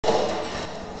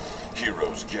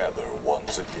Heroes gather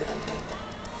once again.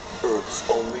 Earth's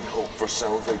only hope for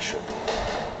salvation.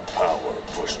 Power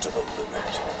pushed to the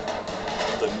limit.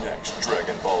 The next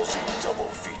Dragon Ball Z double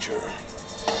feature.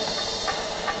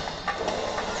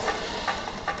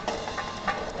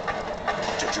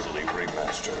 Digitally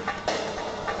remastered.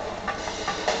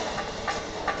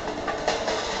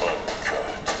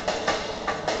 Uncut.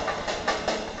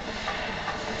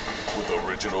 With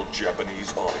original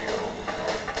Japanese audio.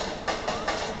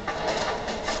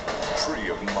 Tree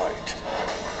of Might.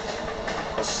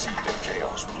 A seed of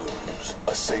chaos blooms.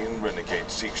 A Saiyan renegade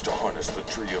seeks to harness the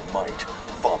Tree of Might.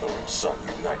 Father and son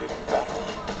united in battle.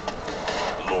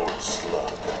 Lord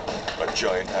Slug. A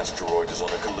giant asteroid is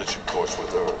on a collision course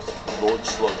with Earth. Lord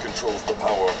Slug controls the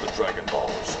power of the Dragon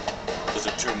Balls. Is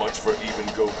it too much for even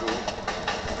Goku?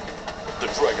 The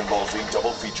Dragon Ball Z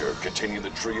double feature containing the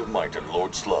Tree of Might and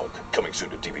Lord Slug, coming soon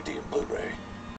to DVD and Blu-ray.